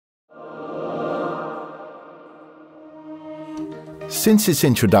Since its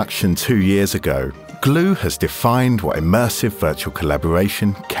introduction 2 years ago, Glue has defined what immersive virtual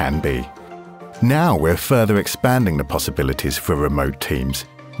collaboration can be. Now we're further expanding the possibilities for remote teams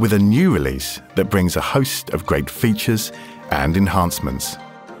with a new release that brings a host of great features and enhancements,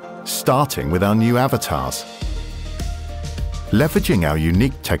 starting with our new avatars. Leveraging our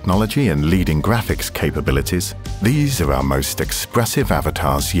unique technology and leading graphics capabilities, these are our most expressive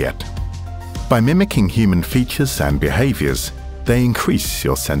avatars yet. By mimicking human features and behaviors, they increase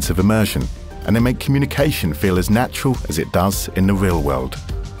your sense of immersion, and they make communication feel as natural as it does in the real world.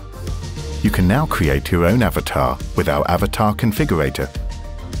 You can now create your own avatar with our Avatar Configurator.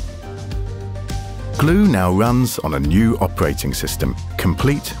 Glue now runs on a new operating system,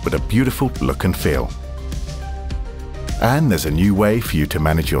 complete with a beautiful look and feel. And there's a new way for you to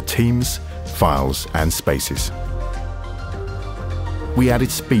manage your teams, files, and spaces. We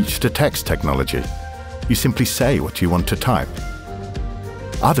added speech-to-text technology. You simply say what you want to type.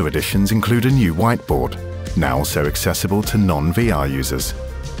 Other additions include a new whiteboard, now also accessible to non-VR users,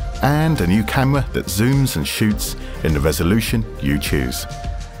 and a new camera that zooms and shoots in the resolution you choose.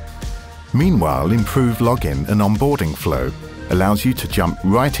 Meanwhile, improved login and onboarding flow allows you to jump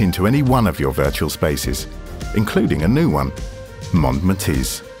right into any one of your virtual spaces, including a new one, Mont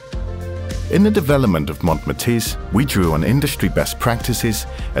Matisse. In the development of Mont Matisse, we drew on industry best practices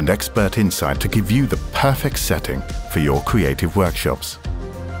and expert insight to give you the perfect setting for your creative workshops.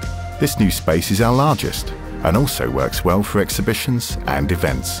 This new space is our largest and also works well for exhibitions and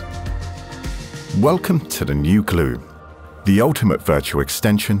events. Welcome to the new Glue, the ultimate virtual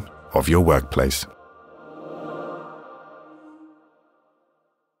extension of your workplace.